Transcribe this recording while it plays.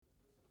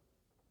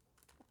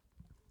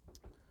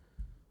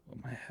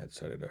My head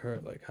started to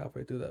hurt like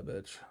halfway through that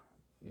bitch.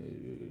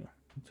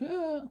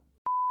 Yeah.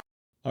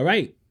 All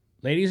right,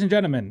 ladies and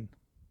gentlemen,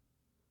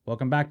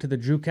 welcome back to the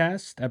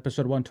DrewCast,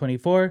 episode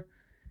 124.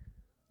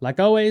 Like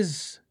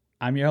always,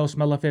 I'm your host,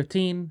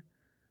 Mella15,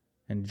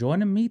 and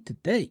joining me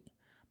today,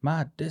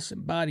 my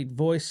disembodied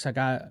voice. I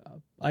got,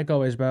 like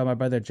always, bro, my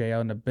brother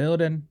Jo in the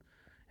building.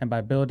 And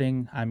by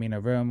building, I mean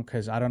a room,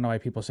 because I don't know why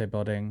people say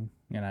building.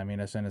 You know what I mean?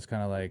 It's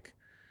kind of like,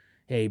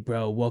 hey,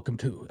 bro, welcome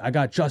to. I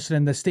got Justin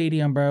in the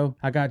stadium, bro.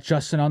 I got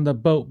Justin on the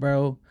boat,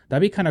 bro. That'd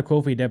be kind of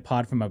cool if we did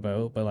pod from a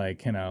boat, but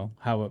like, you know,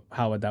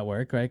 how would that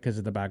work, right? Because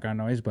of the background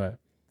noise. But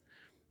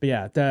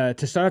yeah,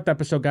 to start off the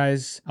episode,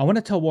 guys, I want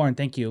to tell Warren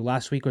thank you.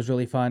 Last week was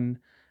really fun.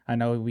 I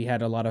know we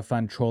had a lot of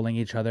fun trolling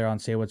each other on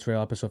Say What's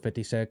Real, episode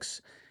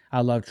 56.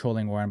 I love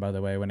trolling Warren, by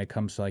the way, when it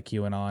comes to like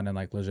QAnon and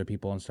like lizard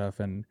people and stuff.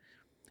 And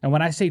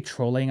when I say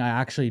trolling, I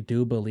actually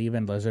do believe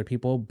in lizard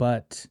people,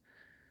 but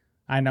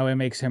I know it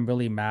makes him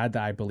really mad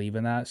that I believe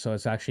in that. So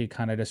it's actually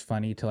kind of just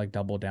funny to like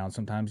double down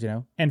sometimes, you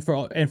know? And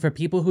for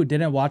people who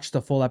didn't watch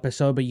the full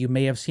episode, but you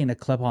may have seen a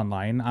clip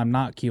online, I'm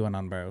not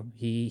QAnon, bro.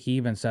 He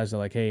even says that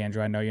like, hey,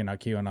 Andrew, I know you're not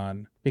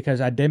QAnon.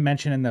 Because I did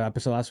mention in the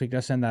episode last week,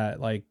 Justin, that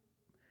like,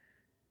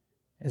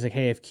 it's like,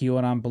 hey, if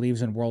QAnon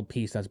believes in world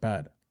peace, that's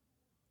bad.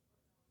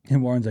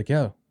 And Warren's like,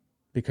 yeah,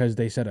 because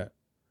they said it.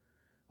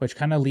 Which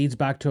kind of leads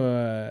back to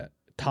a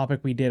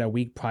topic we did a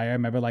week prior.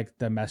 Remember, like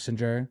the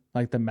messenger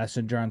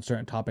on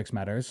certain topics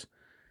matters.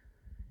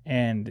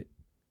 And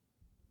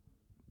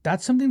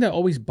that's something that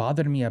always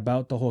bothered me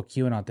about the whole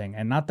QAnon thing.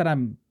 And not that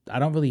I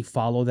don't really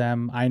follow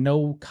them. I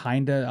know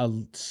kind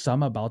of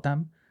some about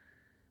them,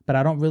 but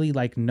I don't really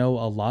like know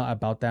a lot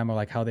about them or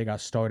like how they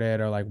got started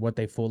or like what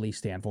they fully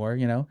stand for,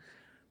 you know?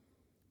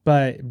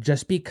 But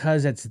just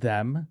because it's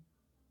them,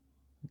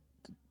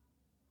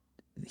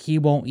 he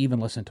won't even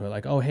listen to it.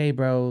 Like, oh, hey,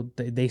 bro,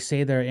 they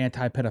say they're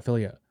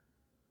anti-pedophilia.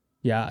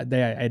 Yeah,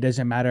 it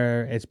doesn't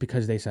matter. It's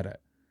because they said it.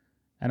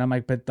 And I'm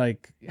like, but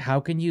like, how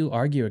can you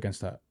argue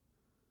against that?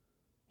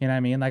 You know what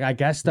I mean? Like, I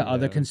guess the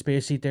other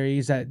conspiracy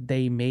theories that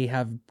they may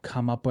have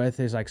come up with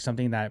is like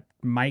something that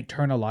might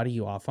turn a lot of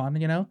you off on,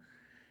 you know?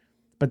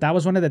 But that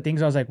was one of the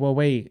things I was like, well,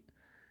 wait.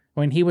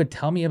 When he would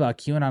tell me about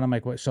QAnon, I'm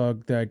like, what? So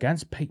they're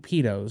against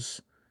pedos,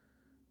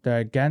 they're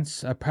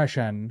against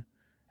oppression,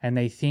 and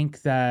they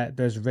think that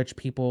there's rich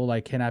people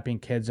like kidnapping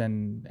kids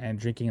and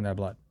drinking their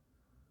blood.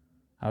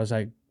 I was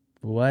like,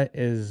 what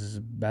is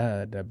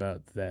bad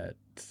about that?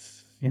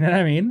 You know what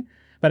I mean?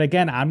 But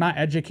again, I'm not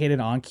educated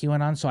on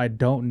QAnon, so I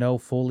don't know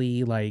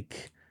fully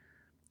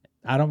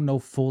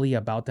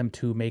about them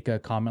to make a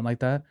comment like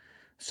that.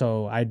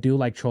 So I do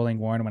like trolling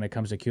Warren when it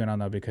comes to QAnon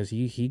though, because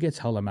he gets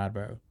hella mad,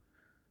 bro.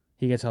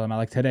 He gets hella mad.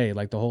 Like today,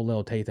 like the whole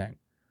Lil Tay thing,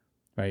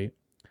 right?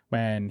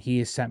 When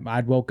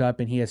I'd woke up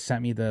and he has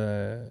sent me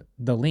the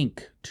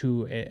link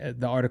to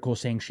the article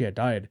saying she had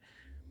died,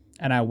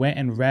 and I went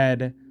and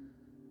read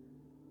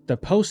the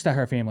post that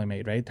her family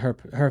made. Right,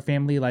 her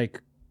family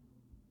like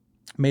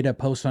made a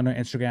post on her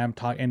Instagram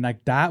and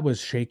like that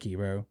was shaky,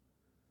 bro.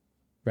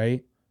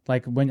 Right?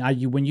 Like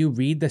when you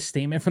read the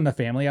statement from the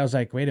family, I was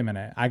like, wait a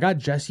minute, I got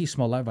Jesse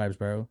Smollett vibes,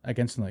 bro, like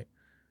instantly.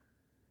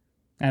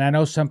 And I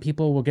know some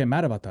people will get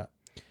mad about that.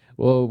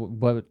 Well,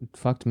 what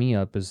fucked me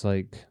up is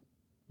like,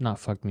 not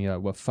fucked me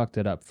up. What fucked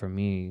it up for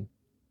me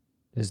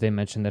is they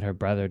mentioned that her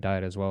brother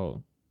died as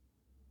well.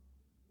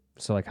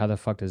 So like, how the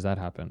fuck does that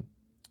happen?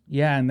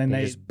 Yeah, and then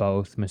they just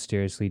both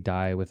mysteriously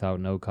die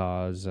without no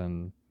cause,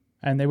 and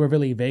they were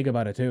really vague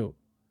about it too.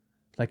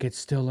 Like it's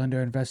still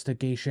under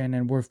investigation,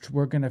 and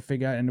we're gonna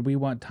figure out, and we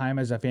want time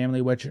as a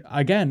family. Which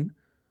again,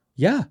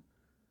 yeah,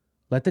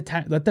 let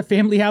the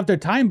family have their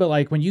time. But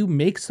like when you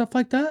make stuff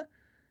like that,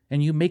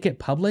 and you make it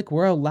public,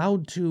 we're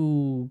allowed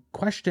to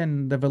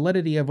question the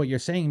validity of what you're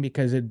saying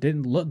because it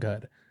didn't look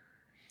good.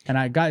 And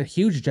I got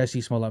huge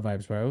Jesse Smollett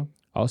vibes, bro.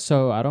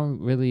 Also, I don't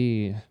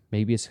really,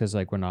 maybe it's because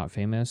like we're not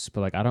famous, but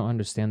like I don't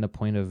understand the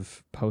point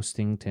of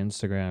posting to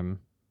Instagram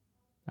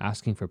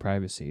asking for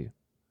privacy.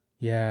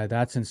 Yeah,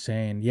 that's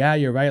insane. Yeah,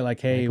 you're right. Like,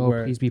 hey,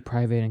 like, please be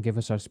private and give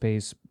us our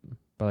space.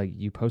 But like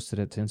you posted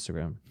it to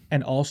Instagram.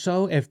 And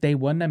also, if they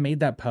wouldn't have made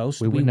that post,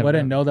 we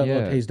wouldn't know that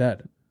Lil Tay's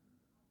dead.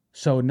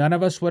 So none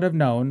of us would have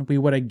known. We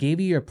would have gave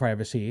you your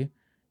privacy.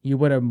 You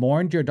would have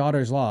mourned your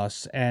daughter's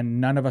loss,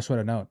 and none of us would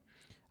have known.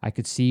 I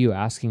could see you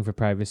asking for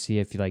privacy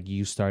if like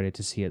you started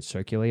to see it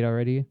circulate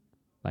already.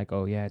 Like,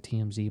 oh yeah,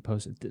 TMZ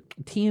posted.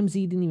 TMZ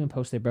didn't even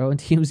post it, bro. And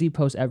TMZ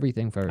posts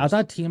everything first. I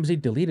thought TMZ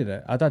deleted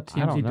it. I thought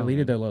TMZ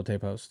deleted their Lil Tay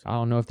post. I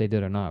don't know if they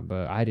did or not,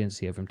 but I didn't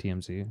see it from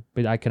TMZ.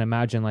 But I can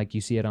imagine like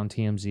you see it on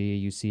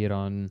TMZ, you see it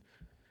on,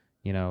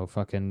 you know,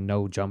 fucking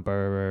No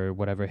Jumper or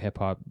whatever hip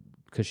hop,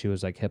 because she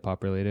was like hip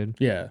hop related.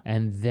 Yeah.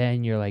 And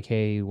then you're like,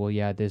 hey, well,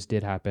 yeah, this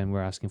did happen.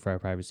 We're asking for our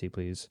privacy,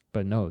 please.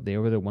 But no, they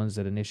were the ones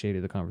that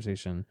initiated the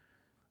conversation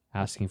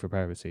asking for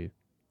privacy.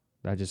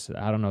 I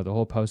don't know. The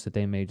whole post that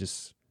they made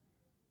just,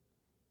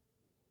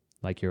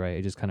 like, you're right,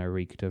 it just kind of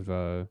reeked of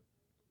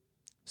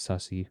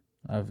sussy.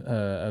 Of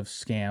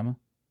scam.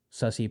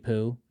 Sussy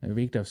poo. It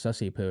reeked of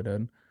sussy poo,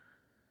 dude.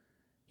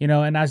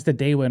 And as the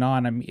day went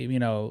on,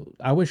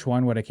 I wish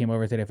Warren would have came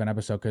over to a different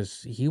episode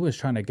because he was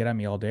trying to get at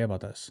me all day about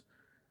this.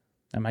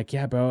 I'm like,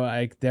 yeah, bro,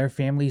 like their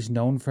family's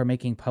known for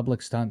making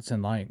public stunts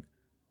and lying,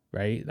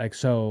 right? Like,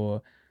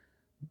 so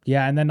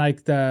yeah. And then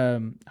like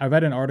I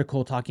read an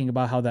article talking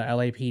about how the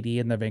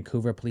LAPD and the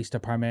Vancouver Police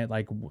Department,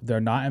 like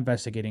they're not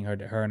investigating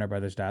her and her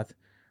brother's death.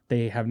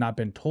 They have not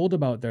been told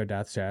about their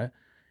deaths yet,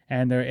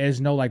 and there is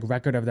no like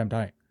record of them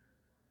dying.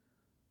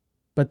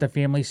 But the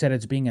family said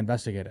it's being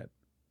investigated.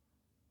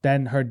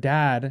 Then her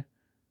dad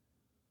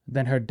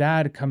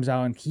comes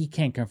out and he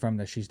can't confirm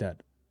that she's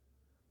dead.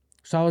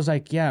 So I was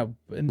like, yeah.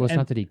 Well, it's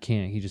not that he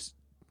can't. He just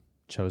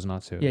chose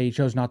not to. Yeah, he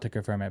chose not to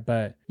confirm it.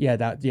 But yeah,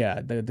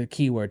 the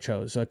keyword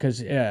chose.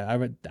 Because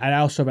I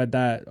also read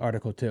that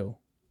article too.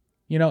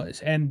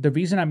 And the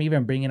reason I'm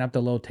even bringing up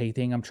the Lil Tay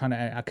thing, I'm trying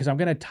to, because I'm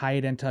going to tie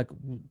it into, like,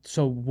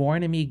 so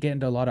Warren and me get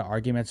into a lot of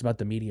arguments about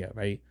the media,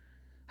 right?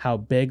 How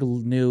big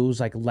news,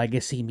 like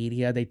legacy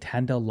media, they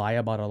tend to lie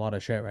about a lot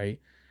of shit, right?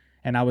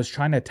 And I was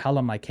trying to tell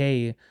him, like,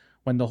 hey,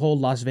 when the whole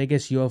Las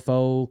Vegas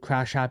UFO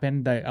crash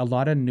happened, a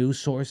lot of news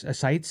source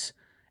sites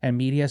and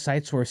media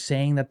sites were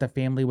saying that the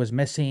family was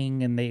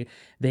missing and they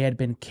had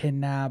been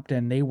kidnapped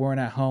and they weren't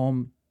at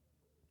home.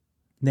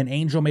 Then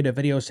Angel made a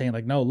video saying,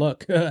 like, no,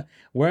 look,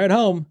 we're at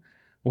home.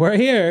 We're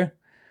here.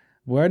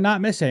 We're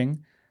not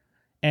missing.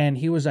 And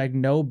he was like,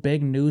 no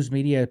big news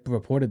media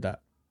reported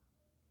that.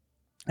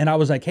 And I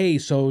was like, hey,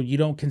 so you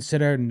don't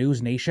consider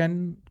News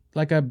Nation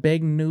like a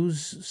big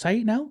news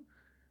site now?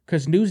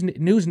 Because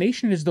News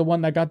Nation is the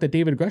one that got the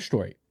David Grush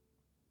story,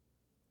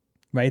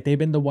 right? They've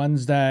been the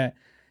ones that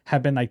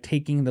have been like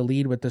taking the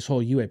lead with this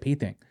whole UAP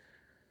thing.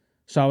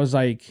 So I was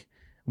like,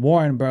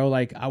 Warren, bro,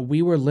 like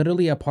we were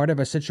literally a part of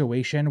a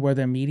situation where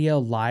the media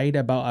lied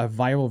about a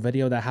viral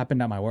video that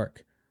happened at my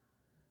work,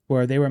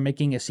 where they were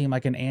making it seem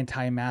like an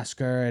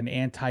anti-masker, an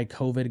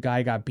anti-COVID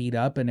guy got beat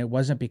up, and it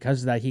wasn't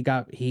because of that. He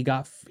got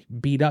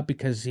beat up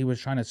because he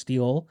was trying to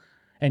steal,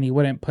 and he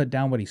wouldn't put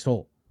down what he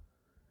stole.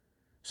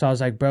 So I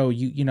was like, bro,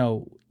 you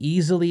know,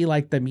 easily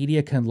like the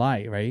media can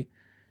lie, right?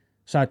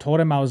 So I told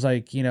him, I was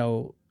like,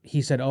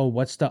 he said, oh,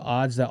 what's the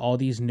odds that all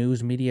these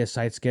news media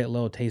sites get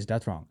Lil Tay's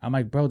death wrong? I'm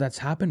like, bro, that's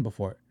happened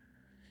before.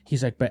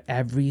 He's like, but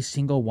every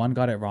single one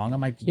got it wrong.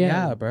 I'm like,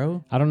 yeah,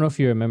 bro. I don't know if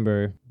you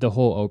remember the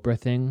whole Oprah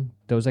thing.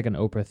 There was like an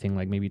Oprah thing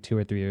like maybe 2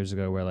 or 3 years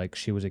ago where like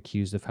she was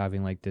accused of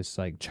having like this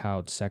like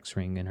child sex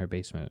ring in her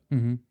basement.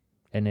 Mm-hmm.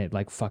 And it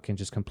like fucking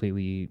just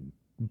completely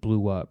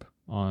blew up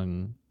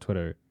on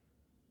Twitter.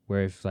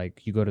 Where if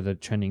like you go to the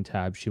trending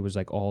tab, she was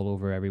like all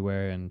over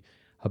everywhere and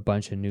a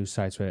bunch of news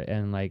sites were,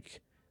 and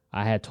like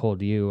I had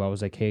told you, I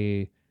was like,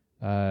 hey,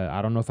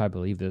 I don't know if I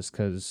believe this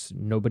because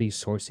nobody's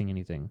sourcing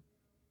anything.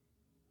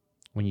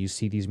 When you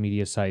see these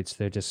media sites,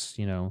 they're just,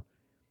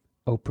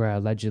 Oprah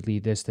allegedly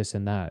this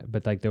and that,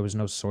 but like there was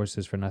no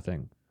sources for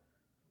nothing.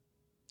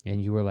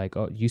 And you were like,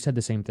 oh, you said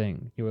the same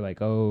thing. You were like,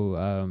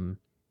 oh,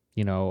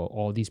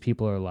 all these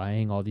people are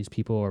lying, all these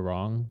people are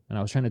wrong. And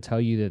I was trying to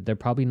tell you that they're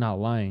probably not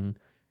lying.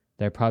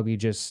 They're probably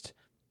just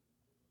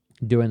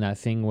doing that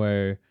thing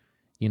where,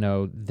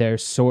 their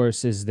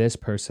source is this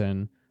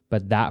person,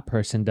 but that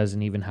person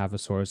doesn't even have a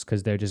source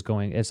because they're just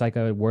going, it's like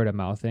a word of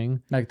mouth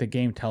thing. Like the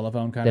game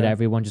telephone kind of. That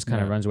everyone just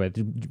kind of runs with.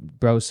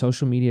 Bro,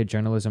 social media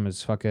journalism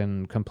is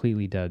fucking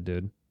completely dead,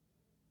 dude.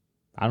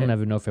 I don't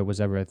ever know if it was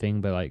ever a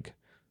thing, but like,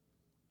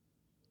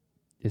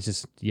 it's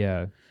just,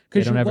 yeah.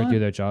 They don't ever do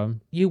their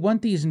job. You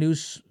want these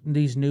news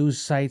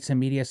sites and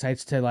media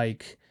sites to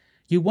like,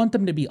 you want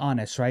them to be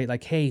honest, right?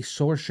 Like, hey,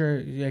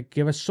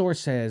 give us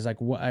sources. Like,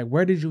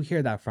 where did you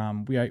hear that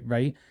from?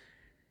 Right?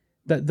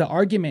 The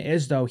argument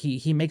is, though,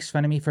 he makes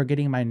fun of me for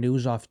getting my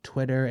news off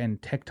Twitter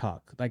and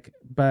TikTok. Like,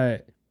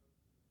 but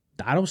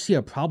I don't see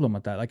a problem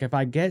with that. Like, if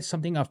I get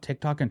something off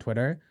TikTok and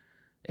Twitter,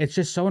 it's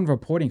just someone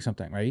reporting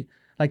something, right?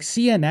 Like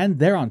CNN,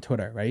 they're on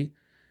Twitter, right?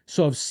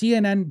 So if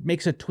CNN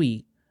makes a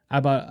tweet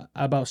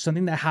about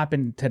something that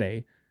happened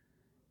today,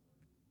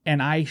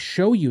 and I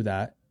show you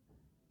that,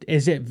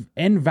 is it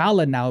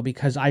invalid now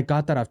because I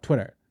got that off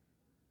Twitter?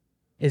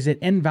 Is it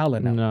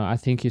invalid now? No, I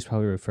think he's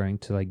probably referring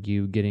to like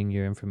you getting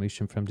your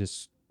information from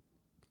just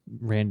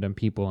random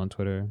people on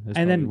Twitter. That's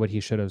and then what he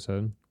should have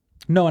said.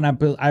 No, and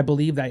I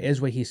believe that is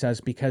what he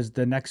says because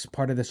the next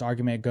part of this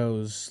argument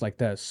goes like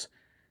this.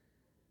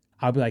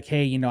 I'll be like,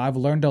 hey, I've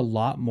learned a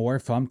lot more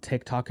from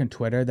TikTok and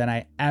Twitter than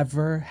I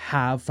ever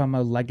have from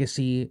a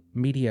legacy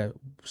media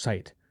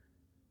site.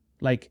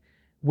 Like,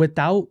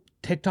 without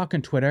TikTok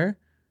and Twitter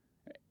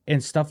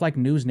and stuff like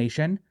News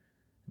Nation,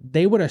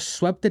 they would have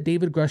swept the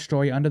David Grush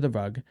story under the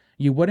rug.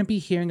 You wouldn't be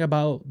hearing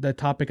about the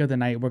topic of the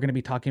night. We're going to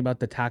be talking about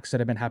the attacks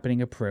that have been happening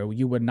in Peru.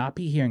 You would not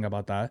be hearing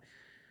about that.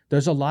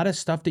 There's a lot of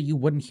stuff that you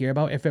wouldn't hear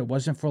about if it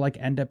wasn't for like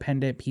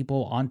independent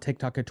people on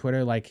TikTok and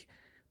Twitter, like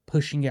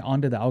pushing it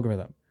onto the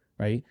algorithm,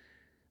 right?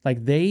 Like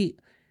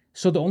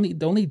so the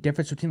only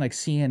difference between like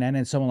CNN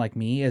and someone like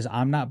me is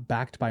I'm not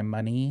backed by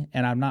money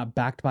and I'm not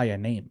backed by a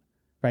name,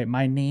 right?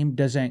 My name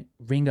doesn't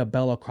ring a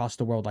bell across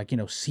the world like,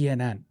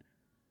 CNN.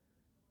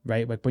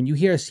 Right? Like when you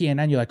hear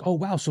CNN, you're like, oh,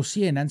 wow, so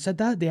CNN said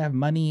that? They have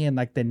money and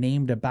like the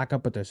name to back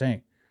up what they're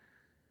saying.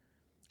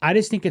 I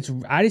just think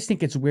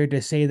it's weird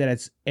to say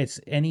that it's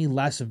any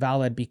less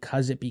valid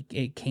because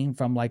it came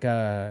from like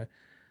a,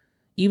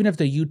 even if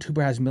the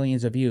YouTuber has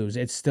millions of views,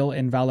 it's still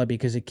invalid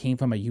because it came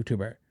from a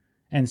YouTuber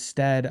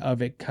instead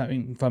of it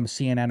coming from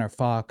CNN or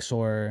Fox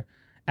or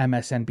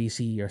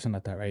MSNBC or something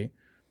like that, right?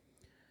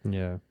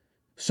 Yeah. Well,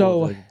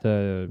 So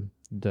the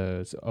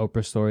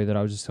Oprah story that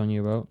I was just telling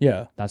you about,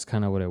 yeah, that's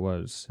kind of what it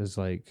was. Is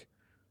like,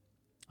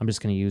 I'm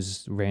just gonna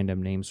use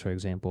random names for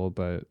example,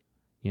 but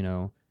you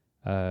know,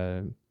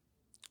 uh,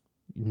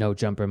 No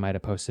Jumper might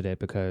have posted it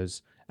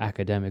because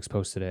academics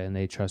posted it and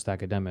they trust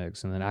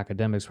academics, and then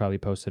academics probably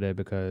posted it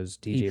because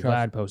he DJ trusts.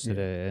 Vlad posted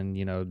Yeah, it,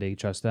 and they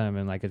trust them,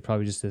 and like it's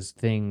probably just this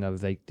thing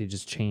of like they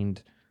just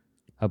chained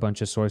a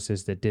bunch of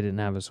sources that didn't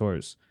have a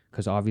source,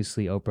 because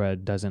obviously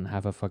Oprah doesn't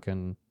have a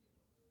fucking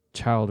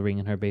child ring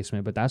in her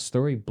basement, but that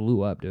story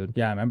blew up, dude.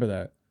 yeah, I remember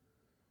that.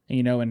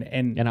 And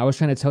And I was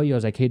trying to tell you, I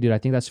was like, hey, dude, I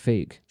think that's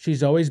fake.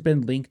 she's always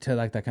been linked to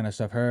like that kind of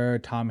stuff. Her,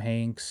 Tom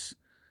Hanks,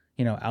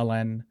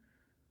 Ellen,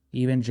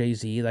 even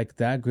Jay-Z, like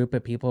that group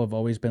of people have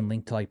always been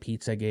linked to like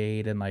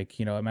Pizzagate and like,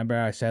 remember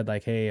I said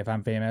like, hey, if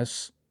I'm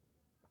famous,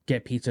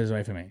 get pizzas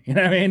away from me. You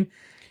know what I mean?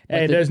 But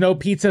Hey, the there's no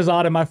pizzas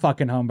out in my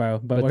fucking home, bro.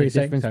 But but what are the you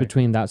saying? difference Sorry.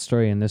 between that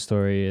story and this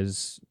story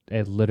is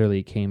it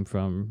literally came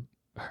from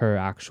her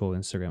actual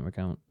Instagram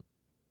account.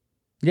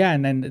 Yeah,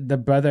 and then the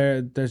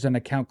brother, there's an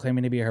account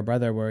claiming to be her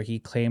brother where he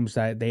claims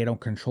that they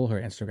don't control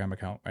her Instagram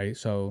account, right?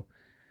 So,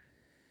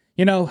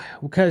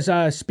 because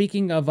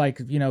speaking of like,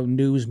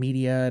 news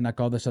media and like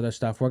all this other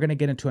stuff, we're gonna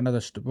get into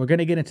we're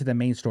gonna get into the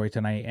main story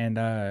tonight, and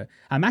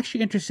I'm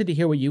actually interested to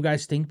hear what you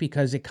guys think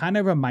because it kind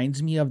of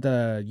reminds me of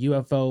the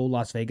UFO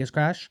Las Vegas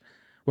crash.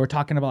 We're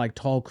talking about like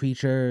tall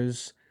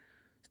creatures,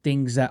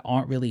 things that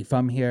aren't really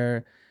from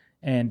here,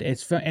 and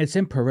it's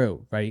in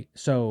Peru, right?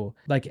 So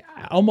like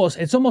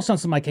it's almost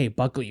something like, hey,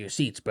 buckle your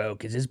seats, bro,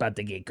 because it's about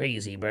to get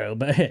crazy, bro.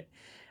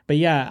 But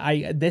yeah,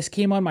 I this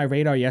came on my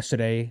radar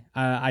yesterday.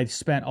 I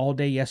spent all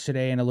day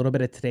yesterday and a little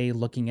bit of today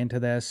looking into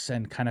this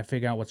and kind of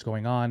figuring out what's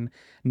going on.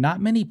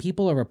 Not many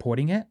people are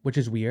reporting it, which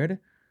is weird.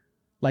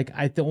 Like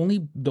the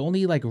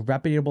only like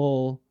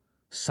reputable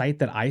site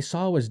that I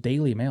saw was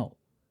Daily Mail,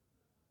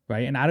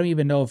 right? And I don't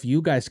even know if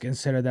you guys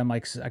consider them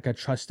like a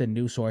trusted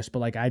news source, but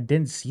like I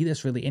didn't see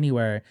this really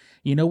anywhere.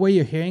 You know where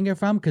you're hearing it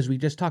from? Because we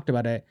just talked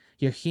about it.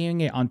 You're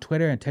hearing it on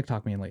Twitter and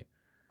TikTok mainly.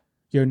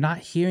 You're not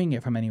hearing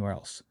it from anywhere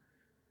else.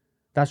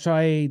 That's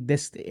why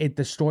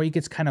the story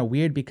gets kind of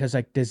weird because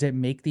like does it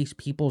make these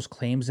people's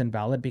claims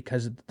invalid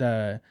because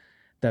the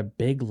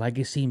big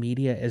legacy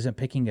media isn't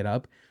picking it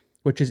up,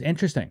 which is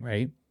interesting,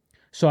 right?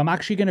 So I'm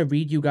actually going to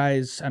read you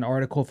guys an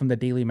article from the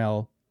Daily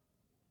Mail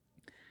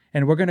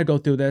and we're gonna go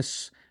through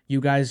this. You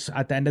guys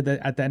at the end of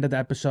the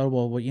episode,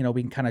 we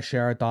can kind of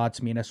share our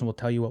thoughts. Me and Essen will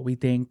tell you what we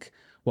think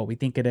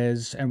it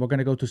is, and we're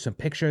gonna go through some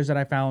pictures that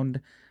I found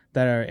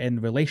that are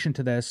in relation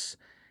to this.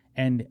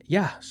 And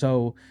yeah,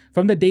 so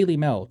from the Daily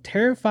Mail,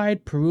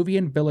 terrified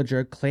Peruvian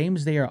villager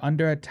claims they are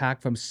under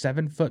attack from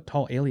 7 foot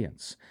tall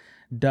aliens,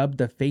 dubbed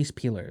the face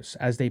peelers,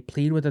 as they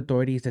plead with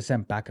authorities to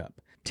send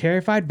backup.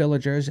 Terrified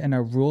villagers in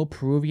a rural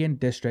Peruvian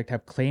district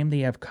have claimed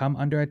they have come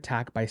under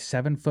attack by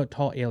 7 foot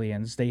tall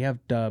aliens they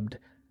have dubbed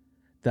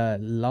the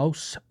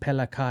Los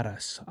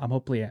Pelacaras.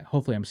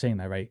 Hopefully I'm saying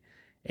that right,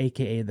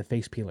 aka the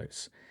face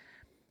peelers.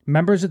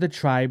 Members of the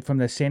tribe from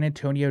the San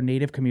Antonio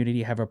native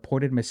community have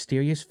reported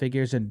mysterious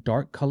figures in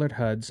dark colored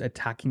hoods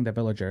attacking the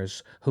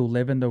villagers who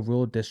live in the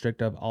rural district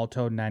of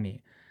Alto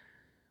Nani,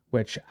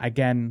 which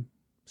again,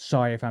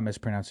 sorry if I'm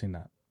mispronouncing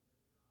that.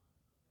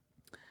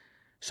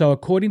 So,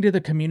 according to the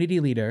community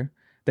leader,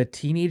 the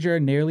teenager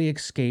nearly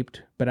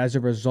escaped, but as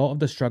a result of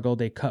the struggle,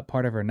 they cut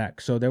part of her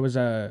neck. So there was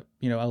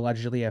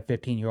allegedly a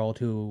 15-year-old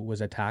who was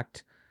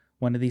attacked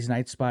one of these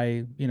nights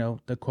by,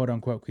 the quote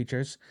unquote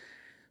creatures.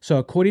 So,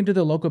 according to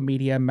the local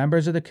media,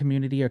 members of the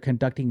community are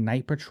conducting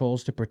night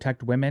patrols to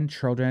protect women,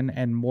 children,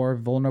 and more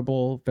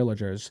vulnerable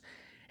villagers,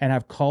 and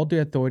have called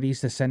the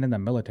authorities to send in the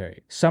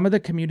military. Some of the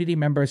community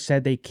members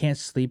said they can't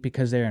sleep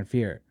because they're in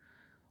fear.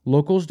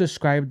 Locals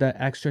described the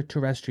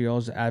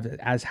extraterrestrials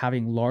as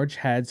having large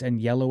heads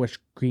and yellowish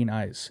green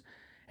eyes,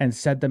 and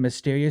said the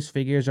mysterious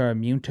figures are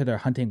immune to their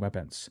hunting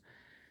weapons.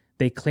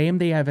 They claim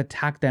they have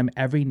attacked them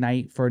every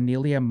night for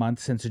nearly a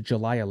month since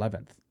July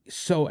 11th.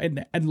 So,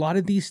 and a lot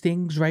of these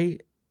things, right?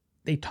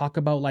 They talk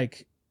about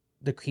like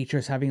the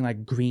creatures having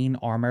like green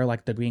armor,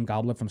 like the Green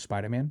Goblin from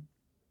Spider-Man.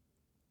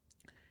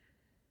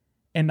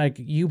 And like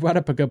you brought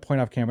up a good point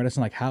off camera. It's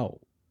like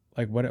how,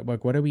 what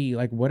are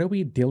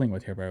we dealing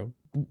with here, bro?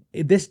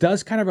 This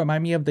does kind of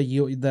remind me of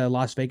the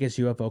Las Vegas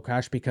UFO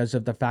crash because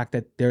of the fact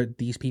that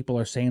these people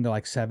are saying they're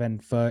like 7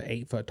 foot,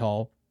 8 foot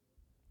tall,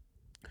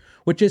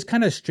 which is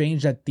kind of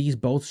strange that these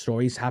both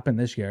stories happen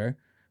this year,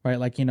 right?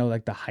 Like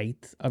like the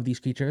height of these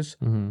creatures.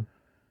 Mm-hmm.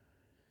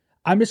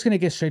 I'm just gonna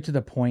get straight to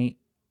the point.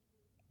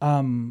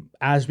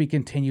 As we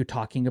continue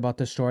talking about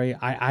the story,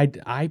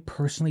 I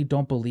personally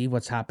don't believe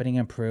what's happening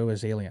in Peru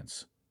is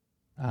aliens.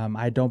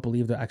 I don't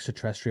believe they're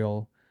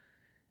extraterrestrial.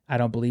 I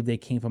don't believe they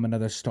came from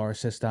another star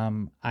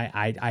system.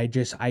 I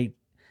just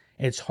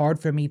it's hard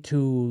for me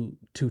to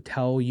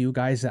tell you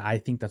guys that I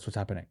think that's what's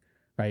happening,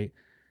 right?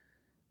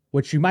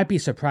 Which you might be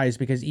surprised,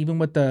 because even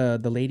with the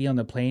lady on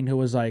the plane who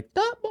was like,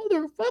 that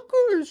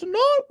motherfucker is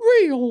not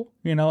real,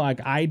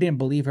 like I didn't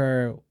believe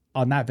her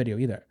on that video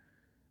either,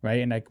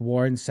 right? And like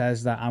Warren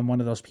says that I'm one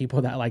of those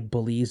people that like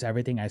believes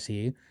everything I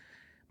see.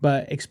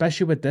 But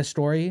especially with this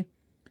story,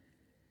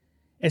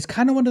 it's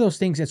kind of one of those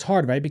things. It's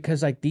hard, right?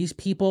 Because like these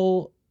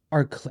people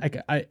are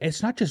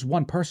it's not just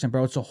one person,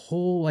 bro. It's a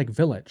whole like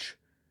village.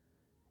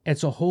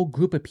 It's a whole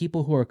group of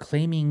people who are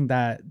claiming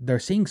that they're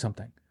seeing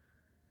something.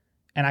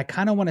 And I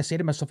kind of want to say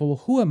to myself,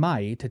 well, who am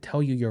I to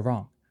tell you you're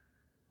wrong?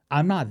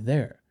 I'm not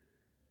there,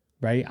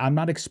 right? I'm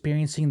not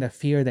experiencing the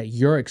fear that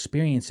you're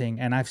experiencing.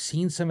 And I've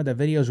seen some of the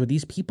videos where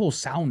these people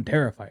sound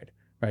terrified,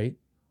 right?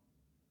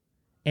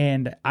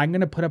 And I'm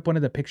going to put up one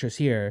of the pictures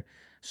here.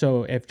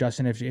 So if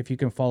Justin, if you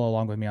can follow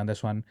along with me on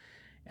this one,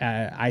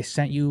 I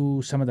sent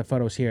you some of the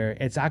photos here.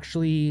 It's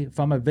actually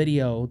from a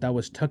video that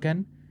was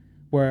taken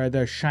where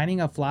they're shining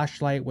a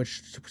flashlight,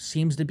 which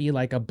seems to be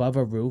like above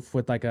a roof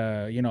with like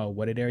a, a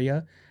wooded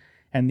area.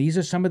 And these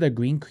are some of the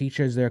green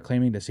creatures they're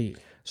claiming to see.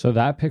 So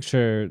that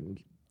picture,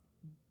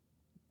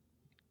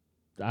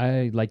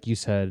 like you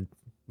said,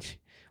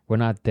 we're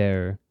not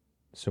there,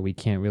 so we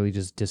can't really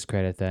just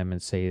discredit them and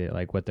say that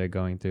like what they're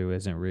going through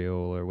isn't real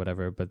or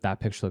whatever. But that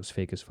picture looks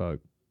fake as fuck.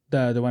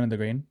 The one in the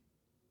green?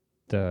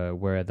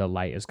 Where the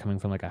light is coming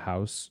from like a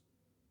house.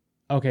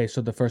 Okay,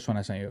 so the first one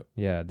I sent you.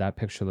 Yeah, that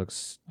picture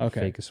looks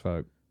fake as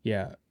fuck.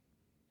 Yeah.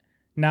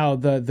 Now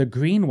the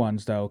green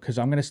ones though, because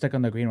I'm gonna stick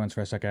on the green ones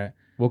for a second.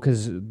 Well,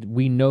 because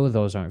we know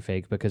those aren't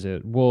fake because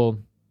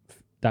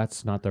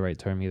that's not the right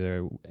term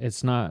either.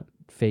 It's not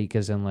fake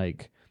as in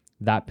like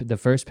that. The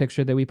first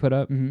picture that we put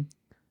up,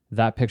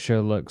 that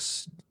picture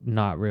looks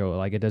not real.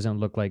 Like it doesn't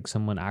look like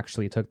someone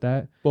actually took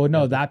that. Well,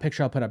 no, that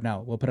picture I'll put up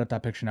now. We'll put up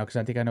that picture now because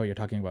I think I know what you're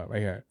talking about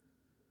right here.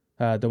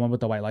 The one with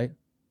the white light.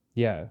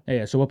 Yeah.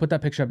 Yeah. So we'll put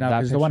that picture up now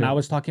because the one I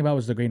was talking about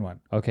was the green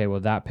one. Okay. Well,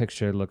 that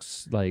picture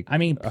looks like. I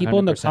mean, people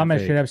in the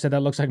comments fake. should have said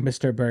that looks like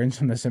Mr. Burns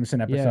from the Simpson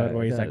episode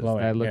where he's like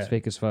glowing. That looks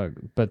fake as fuck.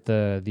 But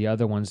the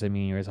other ones, I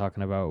mean, you were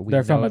talking about,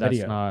 they're from a that's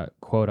video. not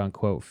quote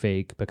unquote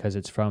fake because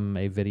it's from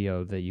a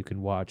video that you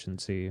can watch and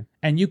see.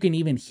 And you can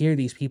even hear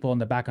these people in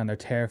the background. They're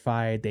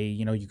terrified.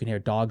 You can hear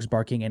dogs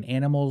barking and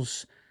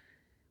animals.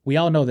 We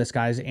all know this,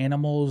 guys.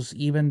 Animals,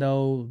 even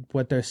though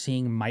what they're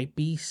seeing might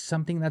be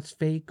something that's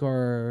fake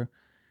or.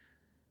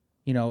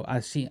 I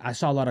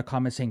saw a lot of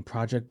comments saying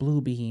Project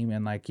Bluebeam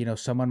and like,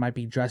 someone might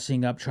be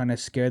dressing up trying to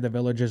scare the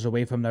villagers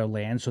away from their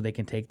land so they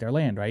can take their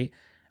land, right?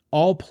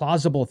 All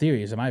plausible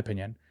theories, in my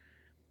opinion.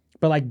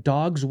 But like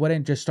dogs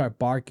wouldn't just start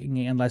barking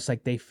unless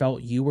like they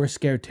felt you were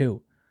scared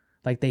too.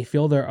 Like they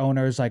feel their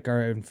owners like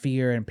are in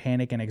fear and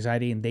panic and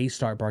anxiety and they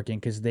start barking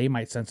because they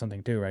might sense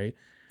something too, right?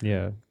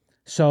 Yeah.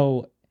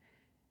 So,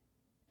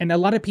 and a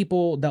lot of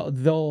people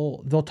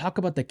they'll talk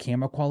about the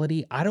camera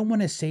quality. I don't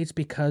want to say it's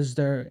because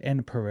they're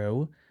in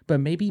Peru, but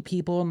maybe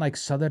people in like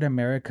Southern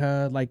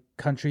America, like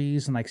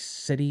countries and like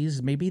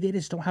cities, maybe they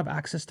just don't have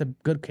access to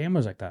good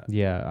cameras like that.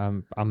 Yeah,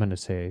 I'm gonna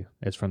say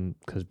it's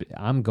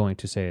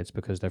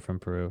because they're from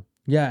Peru.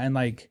 Yeah, and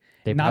like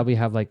they probably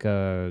have like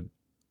a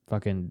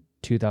fucking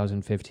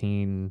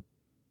 2015.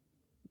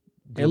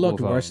 It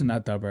looked worse than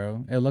that though,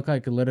 bro. It looked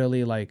like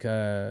literally like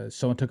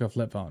someone took a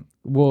flip phone.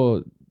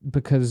 Well,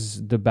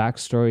 because the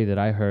backstory that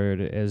I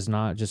heard is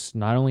not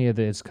only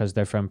it's because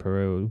they're from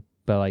Peru,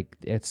 but like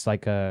it's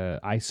like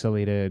a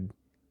isolated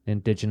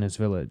indigenous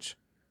village.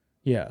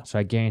 Yeah. So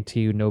I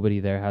guarantee you nobody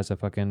there has a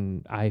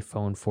fucking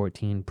iPhone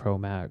 14 Pro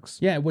Max.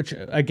 Yeah, which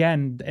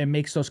again, it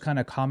makes those kind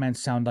of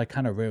comments sound like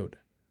kind of rude.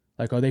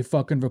 Like, are they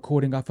fucking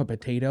recording off a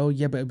potato?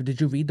 Yeah, but did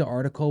you read the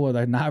article where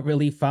they're not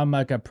really from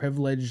like a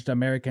privileged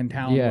American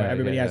town where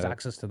everybody has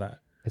access to that?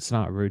 It's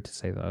not rude to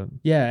say that.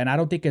 Yeah, and I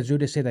don't think it's rude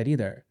to say that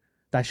either.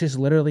 That's just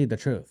literally the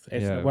truth.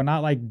 We're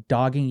not like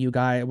dogging you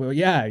guys. Well,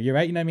 yeah, you're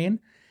right. You know what I mean?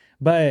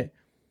 But,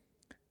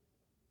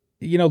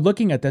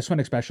 looking at this one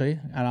especially,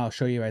 and I'll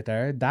show you right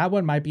there, that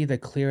one might be the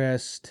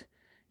clearest,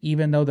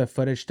 even though the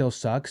footage still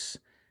sucks.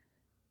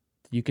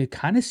 You could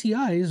kind of see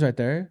eyes right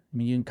there. I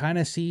mean, you can kind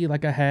of see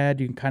like a head.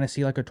 You can kind of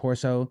see like a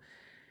torso.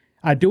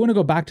 I do want to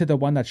go back to the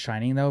one that's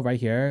shining though, right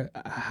here.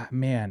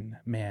 Man,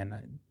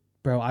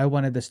 bro, I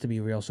wanted this to be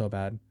real so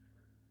bad.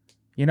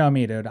 You know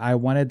me, dude. I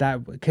wanted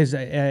that because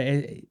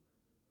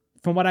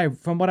from what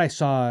I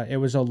saw, it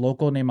was a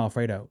local named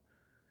Alfredo.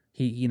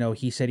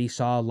 He said he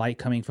saw light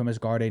coming from his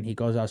garden. He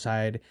goes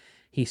outside.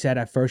 He said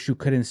at first you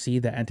couldn't see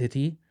the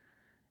entity,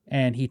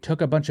 and he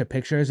took a bunch of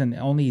pictures, and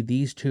only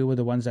these two were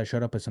the ones that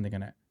showed up with something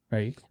in it.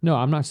 Right? No,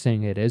 I'm not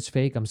saying it is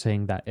fake. I'm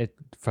saying that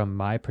from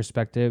my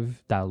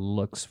perspective, that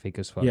looks fake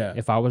as fuck. Yeah.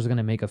 If I was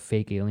gonna make a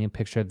fake alien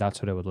picture,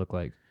 that's what it would look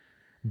like.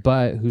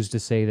 But who's to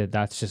say that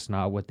that's just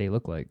not what they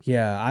look like?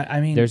 Yeah, I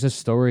mean, there's a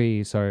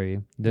story.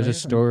 Sorry, there's a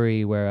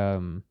story where I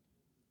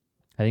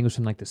think it was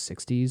from like the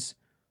 60s.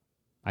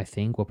 I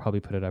think we'll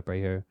probably put it up right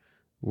here,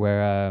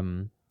 where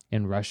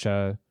in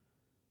Russia,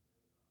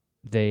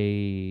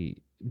 they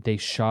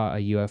shot a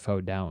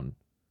UFO down.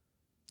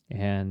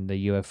 And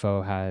the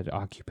UFO had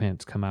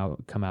occupants come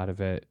out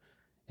of it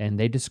and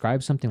they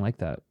describe something like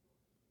that,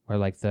 where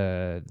like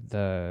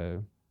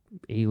the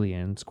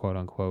aliens, quote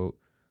unquote,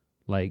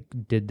 like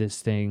did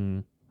this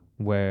thing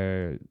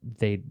where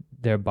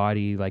their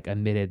body like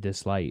emitted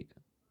this light,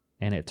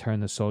 and it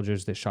turned the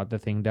soldiers that shot the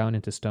thing down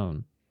into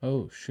stone.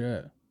 Oh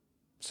shit.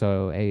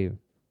 So hey,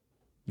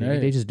 maybe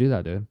they Right. just do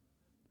that, dude.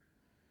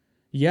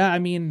 Yeah, I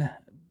mean,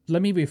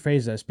 let me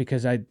rephrase this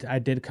because I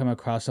did come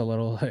across a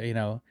little,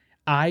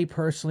 I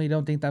personally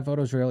don't think that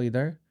photo's real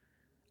either.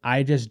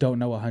 I just don't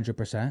know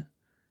 100%.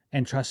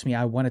 And trust me,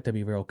 I want it to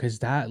be real because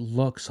that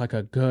looks like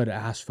a good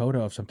ass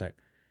photo of something.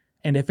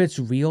 And if it's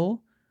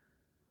real,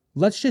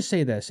 let's just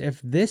say this. If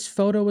this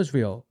photo is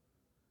real,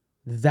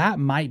 that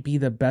might be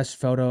the best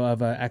photo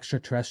of an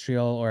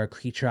extraterrestrial or a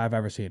creature I've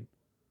ever seen.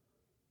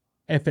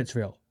 If it's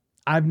real.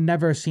 I've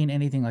never seen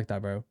anything like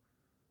that, bro.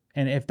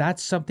 And if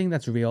that's something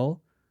that's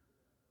real,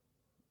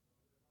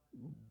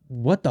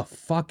 what the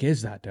fuck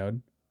is that,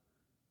 dude?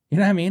 You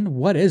know what I mean?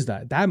 What is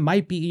that? That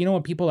might be,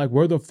 when people are like,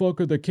 where the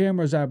fuck are the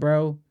cameras at,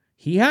 bro?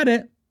 He had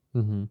it.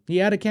 Mm-hmm. He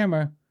had a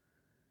camera.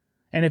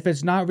 And if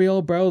it's not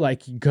real, bro,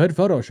 like good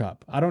Photoshop.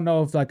 I don't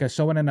know if like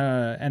someone in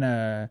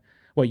a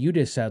what you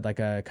just said, like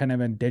a kind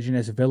of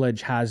indigenous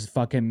village has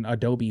fucking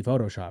Adobe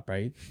Photoshop,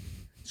 right?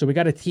 So we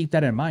got to keep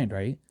that in mind,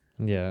 right?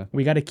 Yeah.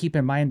 We got to keep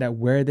in mind that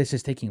where this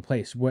is taking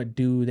place, what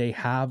do they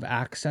have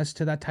access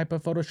to that type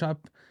of Photoshop?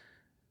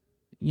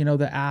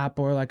 The app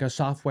or like a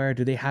software,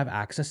 do they have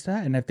access to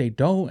that? And if they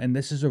don't, and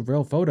this is a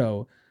real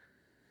photo,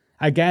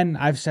 again,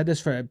 I've said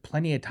this for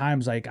plenty of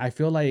times. Like, I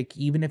feel like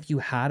even if you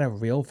had a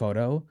real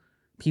photo,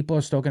 people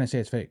are still going to say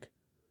it's fake.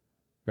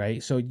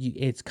 Right. So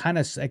it's kind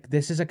of like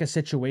this is like a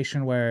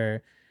situation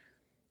where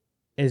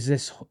is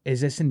this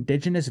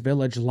indigenous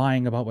village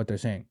lying about what they're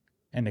saying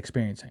and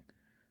experiencing?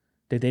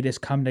 Did they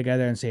just come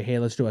together and say, hey,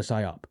 let's do a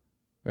psyop?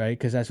 Right.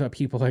 Because that's what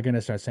people are going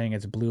to start saying.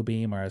 It's blue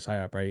beam or a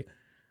psyop. Right.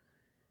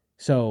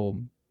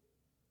 So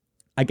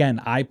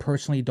again, I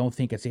personally don't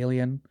think it's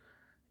alien.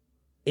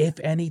 If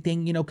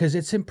anything, because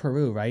it's in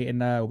Peru, right?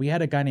 And we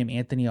had a guy named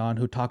Anthony on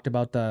who talked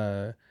about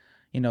the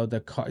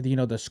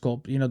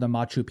sculpt, the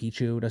Machu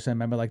Picchu. Does I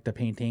remember like the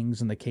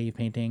paintings and the cave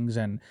paintings?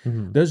 And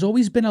Mm-hmm. there's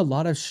always been a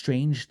lot of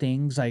strange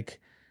things like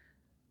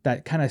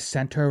that kind of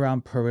center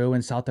around Peru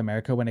and South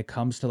America when it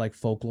comes to like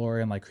folklore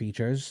and like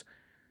creatures,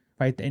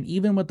 right? And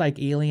even with like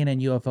alien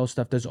and UFO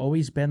stuff, there's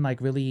always been like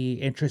really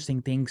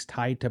interesting things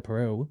tied to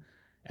Peru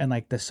and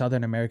like the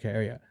Southern America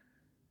area,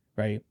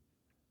 right?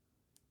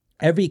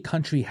 Every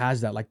country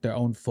has that, like their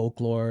own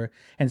folklore.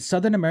 And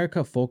Southern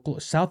America folklore,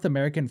 South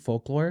American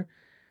folklore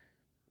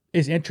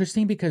is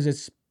interesting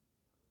because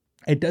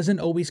it doesn't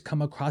always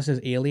come across as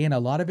alien. A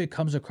lot of it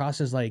comes across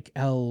as like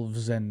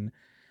elves and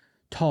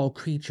tall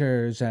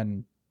creatures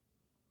and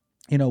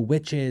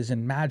witches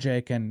and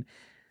magic. And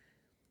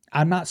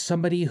I'm not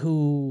somebody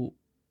who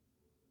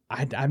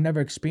I've never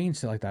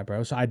experienced it like that,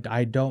 bro. So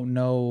I don't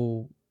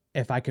know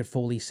if I could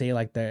fully say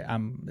like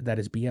that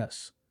is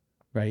BS,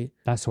 right?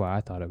 That's why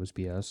I thought it was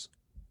BS.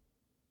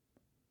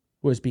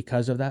 Was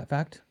because of that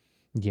fact.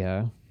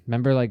 Yeah.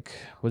 Remember, like,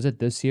 was it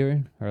this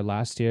year or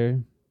last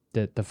year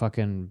that the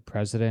fucking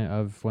president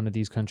of one of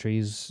these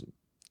countries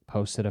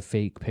posted a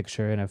fake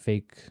picture and a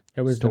fake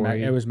It was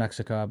story? it was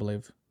Mexico, I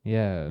believe.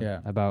 Yeah. Yeah.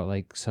 About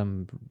like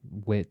some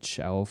witch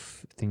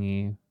elf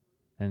thingy.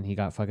 And he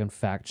got fucking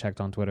fact checked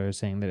on Twitter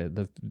saying that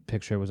the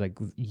picture was like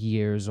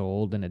years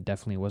old and it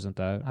definitely wasn't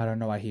that. I don't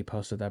know why he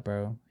posted that,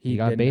 bro. He He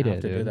got didn't baited,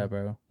 have to do dude. that,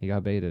 bro. He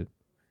got baited.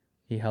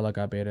 He hella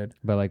got baited.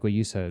 But like what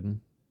you said,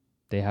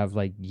 they have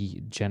like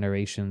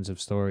generations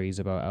of stories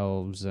about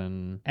elves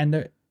and And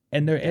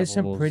there is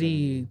some devils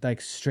pretty and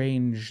like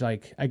strange,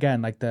 like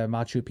again, like the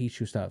Machu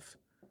Picchu stuff.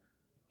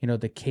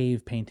 The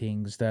cave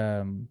paintings,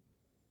 the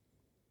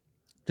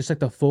just like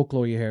the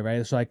folklore you hear,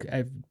 right? So like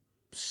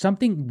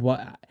something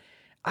what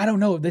I don't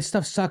know. This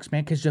stuff sucks,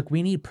 man, because like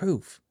we need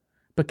proof.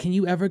 But can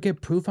you ever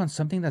get proof on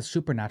something that's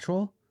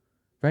supernatural,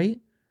 right?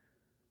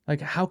 Like,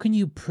 how can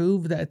you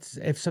prove that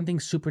if something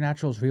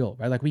supernatural is real,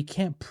 right? Like, we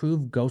can't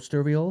prove ghosts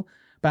are real,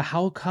 but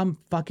how come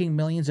fucking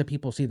millions of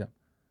people see them?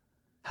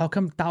 How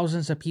come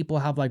thousands of people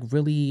have like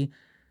really,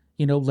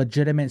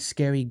 legitimate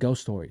scary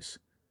ghost stories,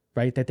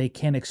 right? That they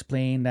can't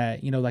explain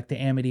that, like the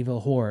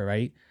Amityville horror,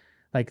 right?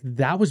 Like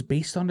that was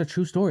based on a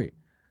true story.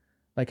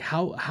 Like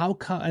how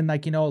come and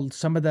like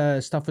some of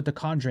the stuff with the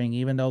Conjuring,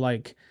 even though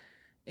like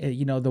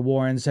the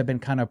Warrens have been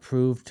kind of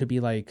proved to be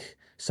like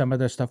some of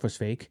their stuff was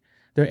fake.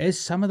 There is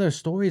some of their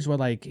stories where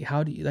like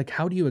how do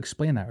you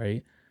explain that,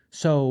 right?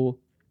 So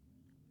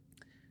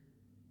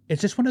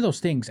it's just one of those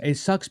things. It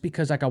sucks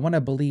because like I want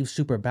to believe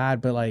super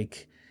bad, but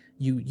like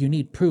you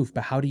need proof.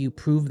 But how do you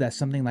prove that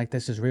something like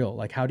this is real?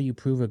 Like how do you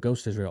prove a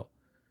ghost is real?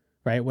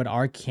 Right? Would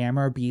our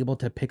camera be able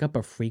to pick up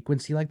a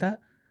frequency like that?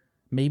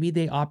 Maybe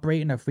they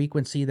operate in a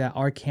frequency that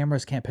our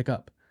cameras can't pick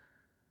up.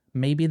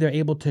 Maybe they're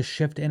able to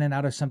shift in and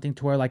out of something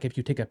to where like if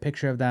you take a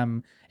picture of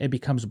them, it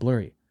becomes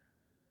blurry.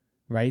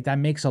 Right? That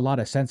makes a lot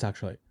of sense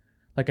actually.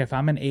 Like if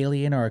I'm an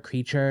alien or a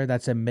creature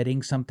that's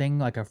emitting something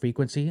like a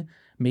frequency,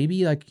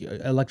 maybe like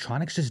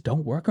electronics just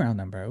don't work around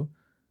them, bro.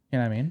 You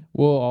know what I mean?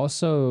 well,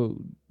 also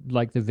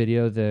like the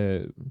video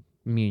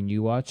me and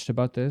you watched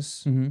about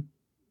this, Mm-hmm.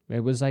 it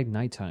was like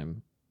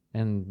nighttime.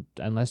 And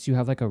unless you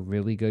have like a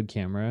really good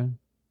camera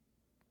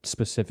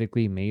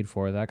specifically made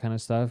for that kind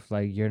of stuff,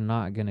 like you're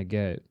not going to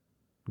get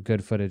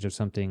good footage of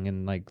something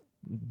in like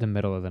the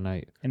middle of the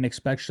night. And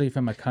especially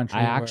from a I country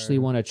actually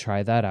where want to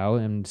try that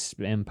out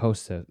and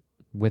post it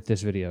with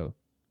this video.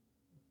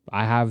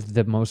 I have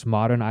the most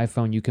modern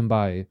iPhone you can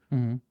buy,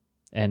 mm-hmm.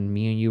 and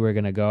me and you are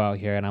gonna go out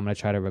here, and I'm gonna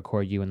try to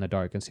record you in the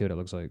dark and see what it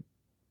looks like,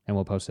 and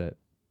we'll post it.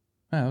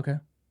 Oh, okay. I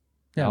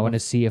Yeah, want well, to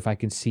see if I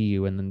can see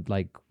you in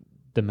like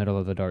the middle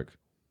of the dark,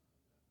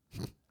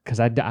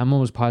 because I'm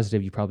almost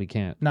positive you probably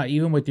can't. not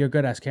even with your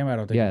good ass camera, I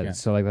don't think you Yeah, can.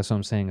 so like that's what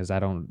I'm saying is I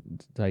don't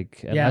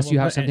like Yeah, unless we'll you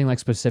have put something like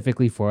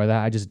specifically for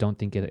that. I just don't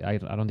think it. I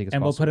don't think it's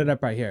and we'll possible. put it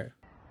up right here.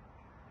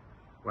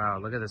 Wow,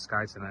 look at the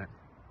sky tonight.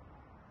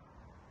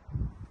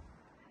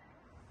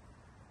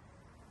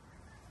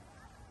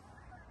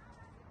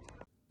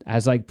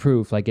 As like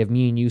proof, like if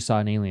me and you saw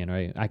an alien,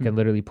 right? I could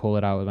literally pull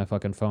it out with my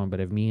fucking phone. But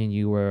if me and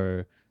you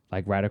were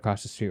like right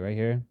across the street right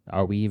here,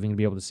 are we even gonna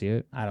be able to see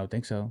it? I don't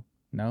think so.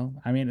 No,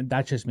 I mean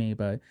that's just me,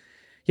 but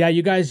yeah,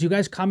 you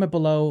guys comment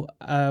below.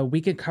 We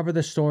can cover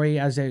the story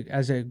as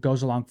it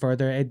goes along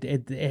further.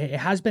 It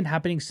has been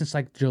happening since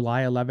like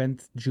July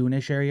 11th,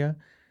 June-ish area.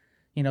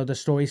 You know, the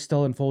story's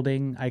still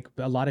unfolding. Like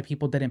a lot of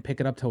people didn't pick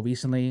it up till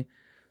recently.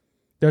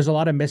 There's a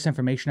lot of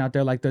misinformation out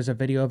there. Like there's a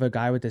video of a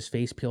guy with his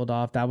face peeled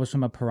off. That was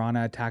from a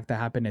piranha attack that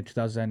happened in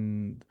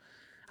 2000,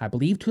 I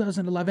believe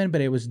 2011,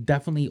 but it was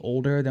definitely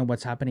older than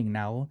what's happening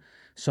now.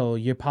 So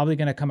you're probably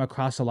going to come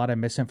across a lot of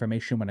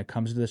misinformation when it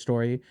comes to the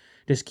story.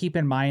 Just keep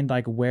in mind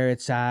like where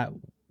it's at,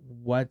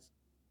 what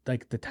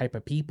like the type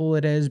of people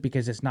it is,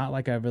 because it's not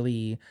like a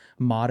really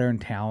modern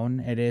town.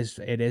 It is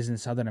in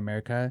Southern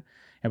America.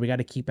 And we got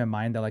to keep in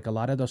mind that like a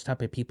lot of those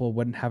type of people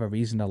wouldn't have a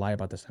reason to lie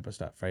about this type of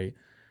stuff, right?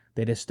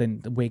 They just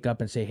didn't wake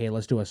up and say, "Hey,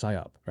 let's do a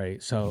psyop," right?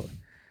 So,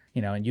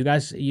 and you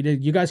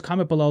guys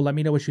comment below. Let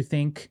me know what you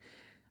think.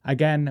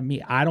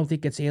 Again, I don't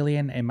think it's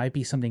alien. It might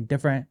be something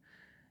different,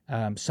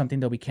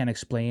 something that we can't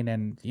explain.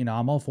 And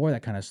I'm all for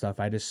that kind of stuff.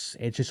 It's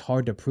just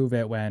hard to prove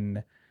it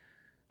when,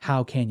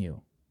 how can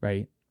you,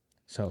 right?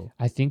 So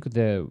I think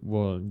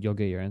you'll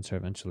get your answer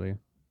eventually,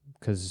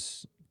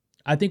 because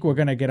I think we're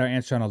gonna get our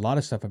answer on a lot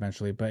of stuff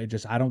eventually. But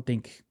I don't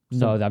think.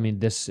 no, I mean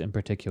this in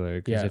particular,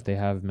 because Yeah, if they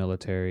have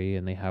military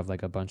and they have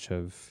like a bunch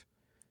of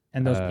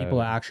and those people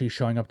are actually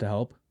showing up to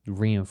help.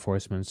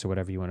 reinforcements or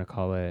whatever you want to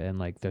call it, and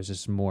like there's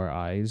just more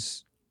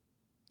eyes.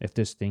 If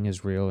this thing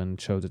is real and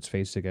shows its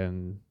face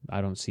again,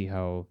 I don't see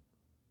how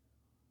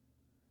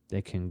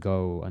it can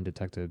go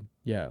undetected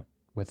Yeah.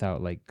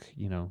 without like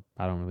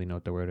I don't really know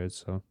what the word is.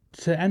 So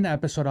To end the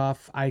episode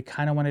off, I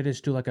kind of wanted to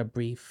just do like a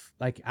brief,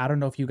 like, I don't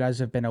know if you guys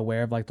have been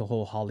aware of like the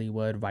whole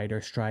Hollywood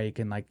writer strike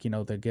and like,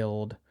 the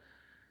guild,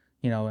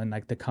 and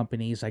like the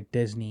companies like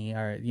Disney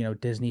or,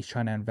 Disney's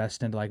trying to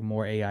invest into like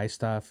more AI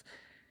stuff.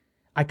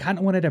 I kind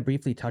of wanted to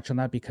briefly touch on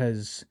that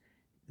because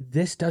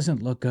this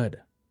doesn't look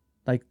good.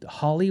 Like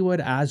Hollywood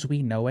as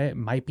we know it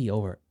might be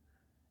over.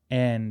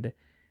 And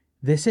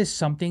this is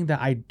something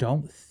that I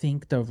don't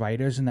think the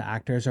writers and the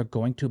actors are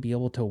going to be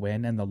able to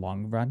win in the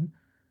long run.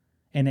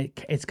 And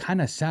it's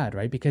kind of sad,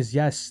 right? Because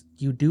yes,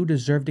 you do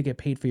deserve to get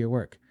paid for your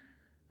work,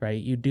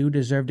 right? You do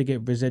deserve to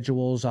get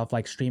residuals off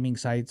like streaming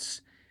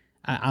sites.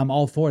 I'm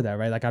all for that,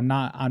 right? Like I'm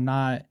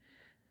not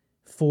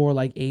for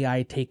like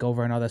AI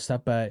takeover and all that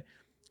stuff, but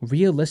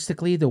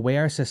realistically, the way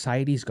our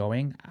society's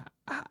going,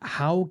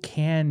 how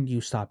can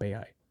you stop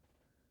AI?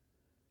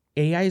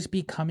 AI is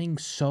becoming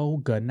so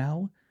good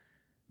now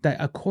that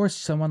of course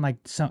someone like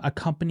a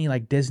company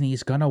like Disney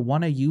is gonna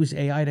want to use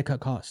AI to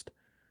cut cost.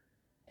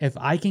 If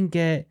I can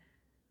get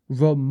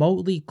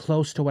remotely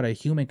close to what a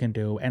human can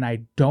do and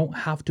I don't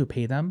have to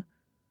pay them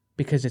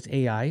because it's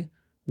AI,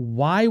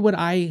 why would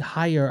I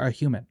hire a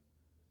human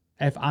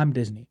if I'm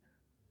Disney?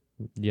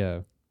 yeah,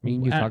 I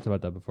mean you talked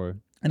about that before.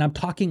 And I'm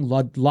talking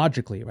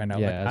logically right now.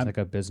 Yeah, as like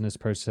a business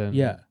person,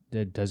 yeah,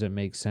 it doesn't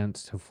make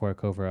sense to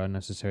fork over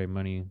unnecessary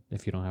money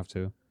if you don't have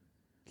to.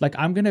 like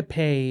I'm gonna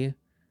pay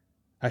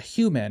a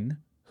human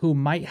who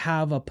might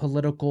have a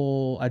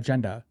political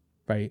agenda,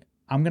 right?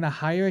 I'm gonna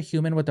hire a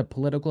human with a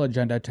political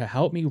agenda to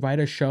help me write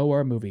a show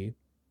or a movie,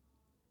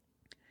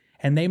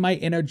 and they might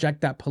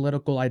interject that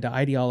political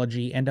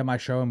ideology into my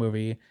show or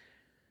movie.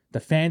 The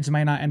fans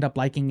might not end up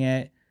liking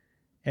it.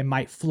 It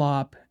might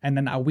flop, and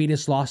then we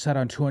just lost out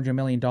on $200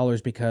 million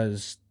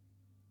because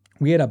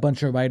we had a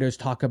bunch of writers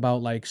talk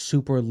about like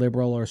super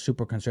liberal or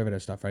super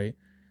conservative stuff, right?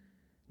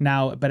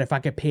 Now, but if I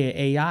could pay an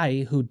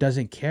AI who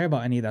doesn't care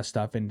about any of that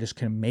stuff and just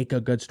can make a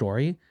good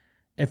story,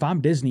 if I'm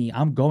Disney,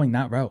 I'm going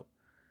that route.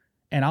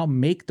 And I'll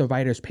make the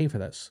writers pay for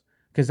this.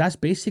 Because that's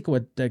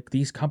basically what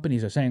these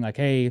companies are saying. Like,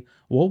 hey,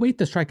 we'll wait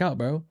to strike out,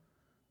 bro.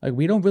 Like,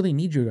 we don't really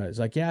need you guys.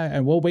 Like, yeah,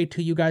 and we'll wait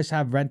till you guys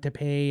have rent to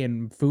pay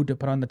and food to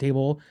put on the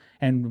table.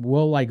 And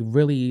we'll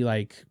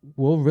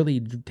really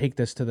take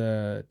this to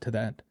the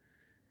end.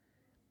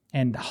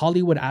 And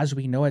Hollywood, as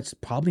we know, it's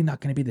probably not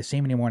going to be the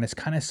same anymore. And it's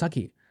kind of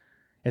sucky.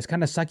 It's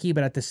kind of sucky,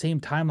 but at the same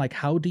time, like,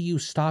 how do you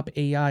stop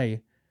AI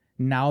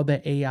now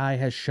that AI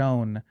has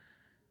shown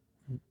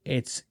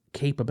its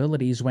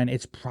capabilities when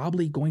it's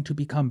probably going to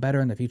become better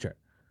in the future?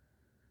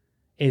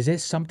 Is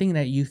this something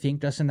that you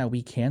think, Justin, that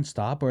we can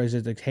stop? Or is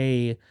it like,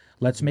 hey,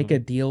 let's make a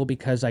deal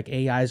because like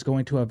AI is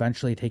going to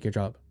eventually take your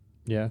job?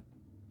 Yeah.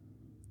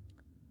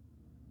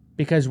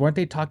 Because weren't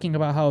they talking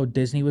about how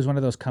Disney was one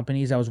of those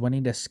companies that was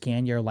wanting to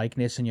scan your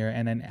likeness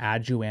and then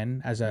add you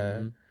in as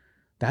a...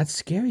 That's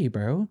scary,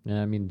 bro.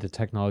 Yeah, I mean, the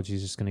technology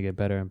is just going to get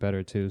better and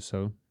better too.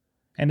 So,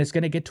 And it's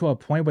going to get to a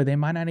point where they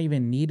might not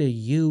even need a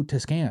you to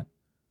scan.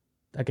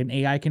 Like an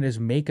AI can just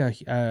make a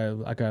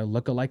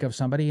lookalike of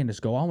somebody and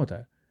just go on with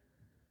it.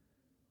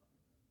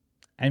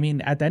 I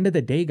mean, at the end of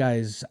the day,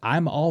 guys,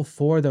 I'm all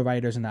for the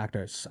writers and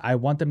actors. I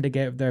want them to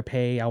get their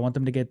pay. I want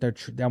them to get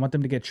I want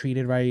them to get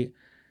treated right.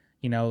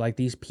 You know, like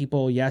these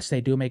people, yes,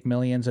 they do make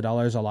millions of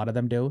dollars. A lot of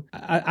them do.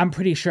 I'm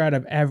pretty sure out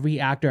of every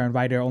actor and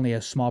writer, only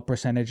a small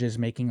percentage is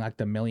making like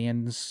the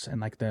millions and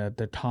like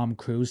the Tom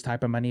Cruise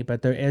type of money.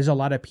 But there is a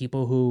lot of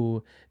people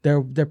who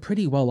they're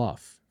pretty well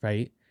off,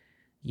 right?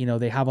 You know,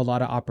 they have a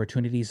lot of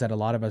opportunities that a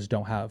lot of us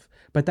don't have.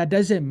 But that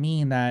doesn't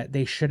mean that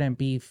they shouldn't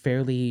be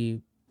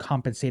fairly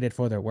compensated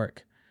for their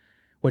work,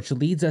 which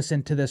leads us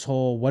into this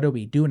whole, what do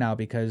we do now?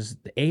 Because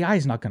the AI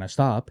is not going to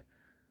stop.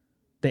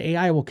 The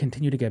AI will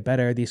continue to get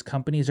better. These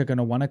companies are going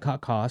to want to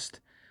cut cost.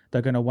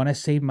 They're going to want to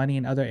save money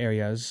in other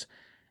areas.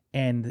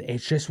 And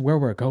it's just where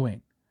we're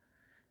going.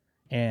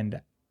 And,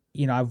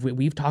 you know,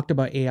 we've talked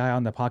about AI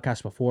on the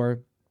podcast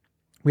before.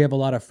 We have a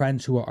lot of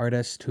friends who are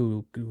artists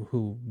who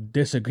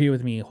disagree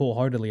with me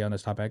wholeheartedly on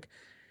this topic.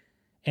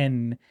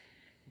 And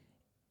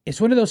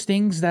it's one of those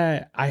things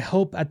that I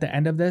hope at the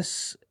end of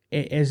this,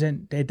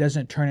 it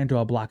doesn't turn into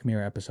a Black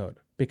Mirror episode,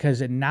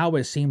 because now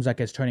it seems like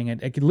it's turning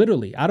it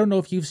literally. I don't know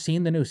if you've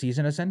seen the new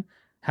season, Asin.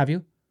 Have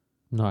you?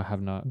 no, I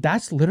have not.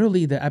 That's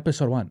literally the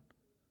episode 1,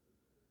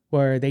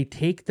 where they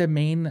take the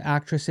main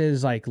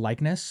actress's like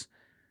likeness.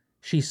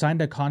 She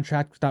signed a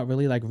contract without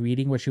really like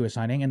reading what she was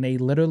signing, and they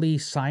literally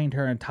signed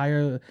her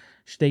entire.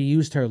 They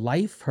used her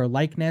life, her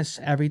likeness,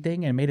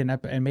 everything, and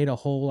made a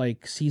whole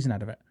like season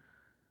out of it.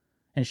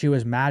 And she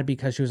was mad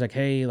because she was like,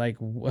 "Hey, like,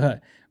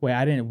 what? Wait,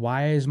 I didn't.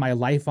 Why is my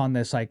life on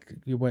this? Like,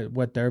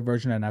 what their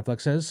version of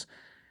Netflix is?"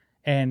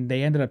 And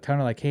they ended up telling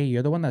her like, "Hey,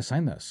 you're the one that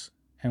signed this,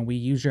 and we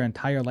use your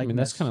entire likeness." I mean,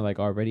 that's kind of like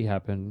already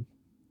happened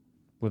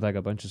with like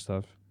a bunch of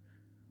stuff.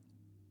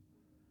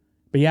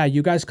 But yeah,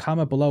 you guys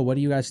comment below. What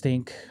do you guys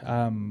think?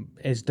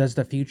 Does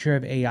the future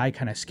of AI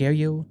kind of scare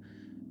you?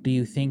 Do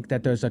you think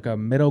that there's like a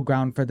middle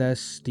ground for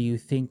this? Do you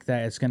think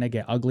that it's gonna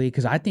get ugly?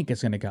 Because I think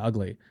it's gonna get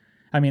ugly.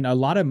 I mean, a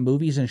lot of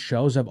movies and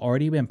shows have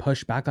already been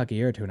pushed back like a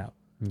year or two now.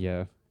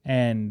 Yeah.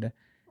 And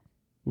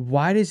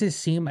why does it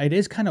seem, it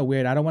is kind of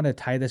weird. I don't want to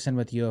tie this in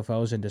with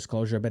UFOs and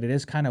disclosure, but it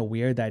is kind of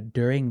weird that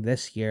during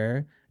this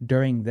year,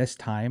 during this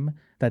time,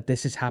 that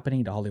this is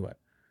happening to Hollywood.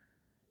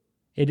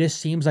 It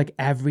just seems like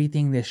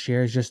everything this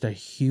year is just a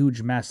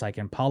huge mess, like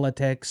in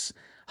politics,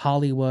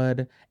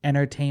 Hollywood,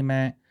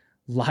 entertainment,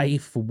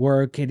 life,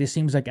 work. It just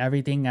seems like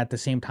everything at the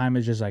same time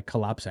is just like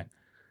collapsing.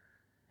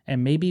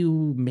 And maybe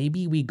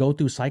we go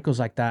through cycles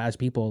like that as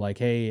people, like,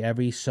 hey,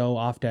 every so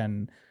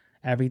often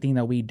everything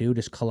that we do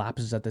just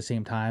collapses at the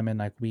same time, and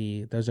like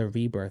there's a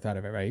rebirth out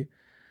of it, right?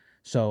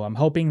 So I'm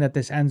hoping that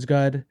this ends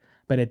good,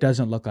 but it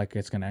doesn't look like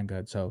it's gonna end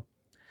good. So,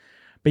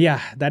 but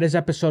yeah, that is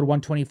episode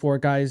 124,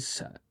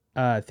 guys.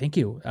 Thank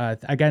you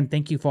again.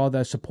 Thank you for all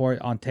the support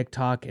on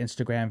TikTok,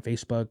 Instagram,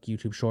 Facebook,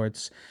 YouTube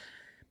Shorts.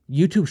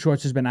 YouTube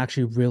Shorts has been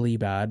actually really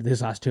bad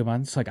this last 2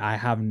 months. Like, I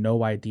have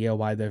no idea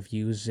why the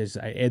views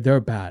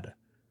they're bad.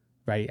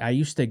 Right? I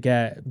used to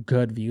get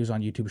good views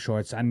on YouTube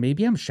Shorts, and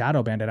maybe I'm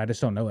shadow banned. I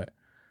just don't know it.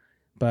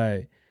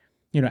 But,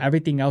 you know,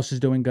 everything else is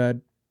doing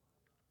good.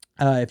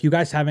 If you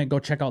guys haven't, go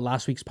check out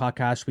last week's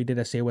podcast. We did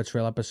a Say What's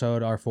Real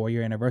episode, our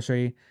 4-year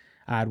anniversary.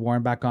 I had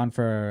Warren back on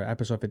for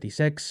episode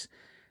 56.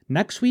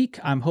 Next week,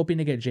 I'm hoping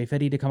to get Jay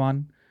Fetty to come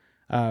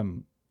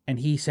on. And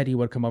he said he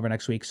would come over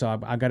next week. So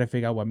I got to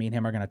figure out what me and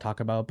him are going to talk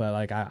about. But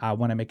like, I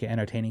want to make it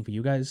entertaining for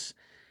you guys.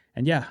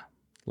 And yeah,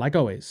 like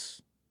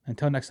always,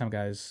 until next time,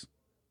 guys.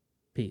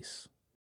 Peace.